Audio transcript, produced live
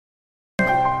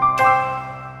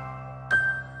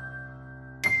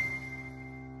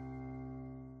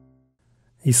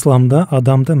Исламда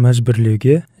адамды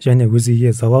мәжбүрлеуге және өзгеге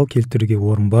залал келтіруге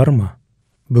орын бар ма?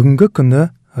 Бүгінгі күні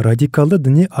радикалды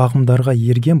діни ағымдарға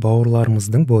ерген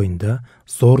бауырларымыздың бойында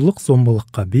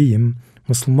зорлық-зомбылыққа бейім,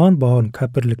 мұсылман бауырын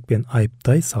кәпірлікпен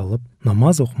айыптай салып,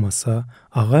 намаз оқымаса,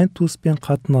 ағайын-туыспен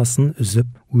қатынасын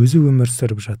үзіп, өзі өмір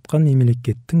сүріп жатқан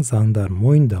мемлекеттің заңдарын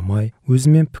мойындамай,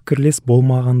 өзімен пікірлес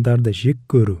болмағандарды жек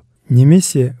көру,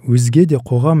 немесе өзге де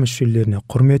қоғам мүшелеріне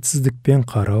құрметсіздікпен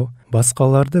қарау,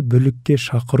 басқаларды бүлікке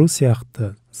шақыру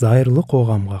сияқты зайырлы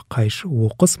қоғамға қайшы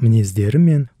оқыс мінездері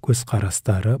мен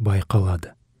көзқарастары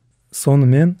байқалады.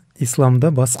 Сонымен,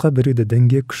 исламда басқа біреуді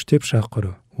дінге күштеп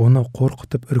шақыру, оны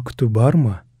қорқытып үркіту бар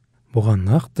ма? Бұған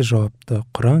нақты жауапты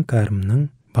Құран кәрімнің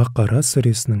Бақара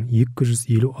сүресінің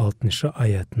 256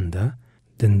 аятында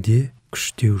дінде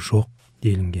күштеу жоқ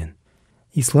делінген.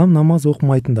 Ислам намаз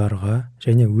оқымайтындарға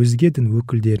және өзге дін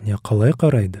өкілдеріне қалай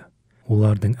қарайды?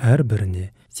 Олардың әрбіріне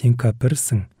сен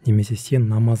кәпірсің, немесе сен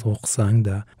намаз оқысаң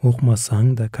да,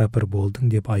 оқымасаң да кәпір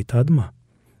болдың деп айтады ма?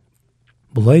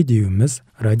 Бұлай деуіміз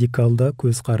радикалда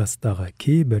көзқарастағы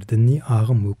кейбір діни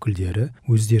ағым өкілдері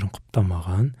өздерін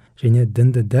құптамаған және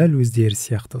дінді дәл өздері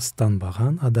сияқты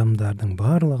ұстанбаған адамдардың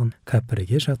барлығын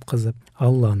кәпірге жатқызып,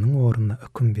 Алланың орнына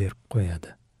үкім беріп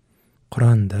қояды.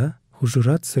 Құранда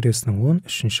Хужурат сүресінің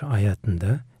 13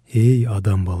 аятында: «Ей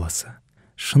адам баласы,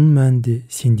 шын мәнде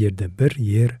сендерді бір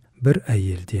ер, бір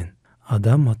әйелден,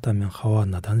 адам ата мен Хауа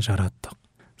анадан жараттық.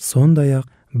 Сондай-ақ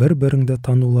бір-біріңді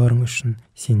тануларың үшін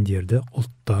сендерді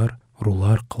ұлттар,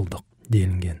 рулар қылдық»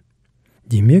 делінген.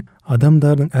 Демек,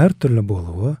 адамдардың әртүрлі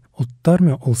болуы, ұлттар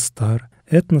мен ұлыстар,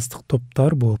 этностық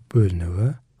топтар болып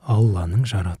бөлінуі Алланың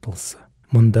жаратылысы.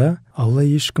 Мұнда Алла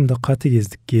ешкімді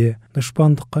қатыгездікке,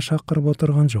 дұшпандыққа шақырып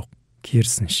отырған жоқ.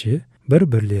 Керісінше,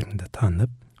 бір-бірлеріңді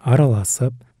танып,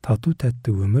 араласып,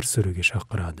 тату-тәтті өмір сүруге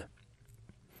шақырады.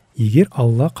 Егер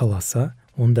Алла қаласа,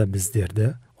 онда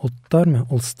біздерді ұлттар мен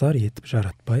ұлыстар етіп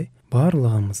жаратпай,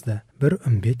 барлығымызды бір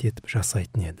үмбет етіп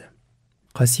жасайтын еді.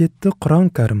 Қасиетті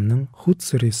Құран кәрімнің Худ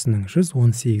сүресінің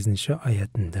 118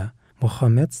 аятында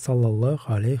Мұхаммед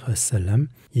саллаллаху алейхи уассалам: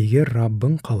 «Егер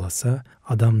Раббың қаласа,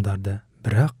 адамдарды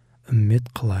бірақ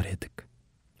үммет қылар едік».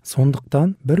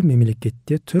 Сондықтан бір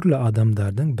мемлекетте түрлі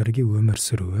адамдардың бірге өмір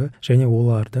сүруі және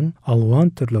олардың алуан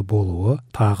түрлі болуы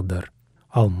тағдыр.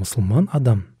 Ал мұсылман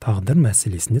адам тағдыр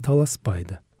мәселесінде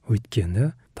таласпайды.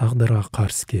 Өйткені тағдырға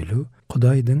қарсы келу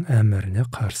Құдайдың әміріне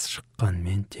қарсы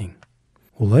шыққанмен тең.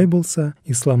 Олай болса,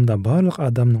 исламда барлық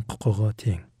адамның құқығы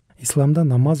тең. Исламда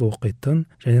намаз оқитын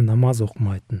және намаз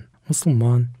оқымайтын,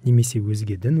 мұсылман немесе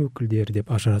өзге дін өкілдері деп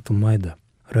ажыратылмайды.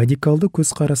 Радикалды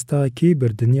көзқарастағы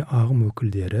кейбір діни ағым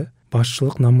өкілдері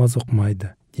басшылық намаз оқымайды,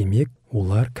 демек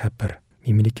олар кәпір,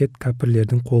 мемлекет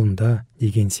кәпірлердің қолында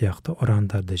деген сияқты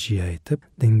ұрандарды жиі айтып,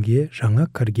 дінге жаңа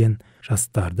кірген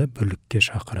жастарды бүлікке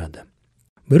шақырады.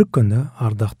 Бір күні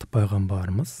ардақты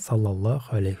пайғамбарымыз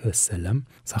саллаллаху алейхи уассалам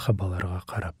сахабаларға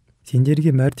қарап: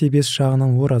 «Сендерге мәртебесі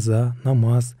жағынан ораза,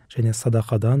 намаз және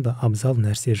садақадан да абзал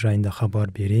нәрсе жайында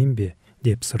хабар берейін бе?»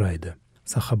 деп сұрайды.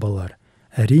 Сахабалар: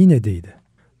 «Әрине» дейді.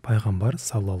 Пайғамбар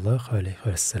саллаллаху алейхи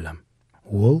уассалам: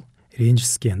 «Ол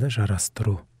ренжіскенді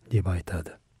жарастыру» деп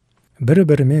айтады.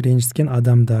 Бір-бірімен ренжіскен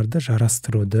адамдарды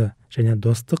жарастыруды және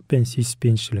достық пен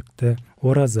сүйіспеншілікті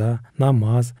ораза,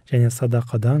 намаз және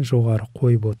садақадан жоғары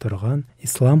қойып отырған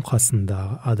ислам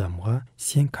қасындағы адамға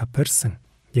 «сен кәпірсің»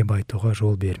 деп айтуға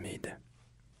жол бермейді.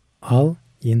 Ал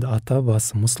енді ата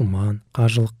басы мұсылман,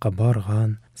 қажылыққа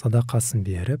барған, садақасын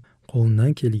беріп,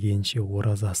 қолынан келгенше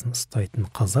оразасын ұстайтын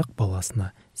қазақ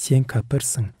баласына «сен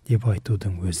кәпірсің» деп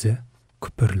айтудың өзі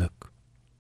күпірлік.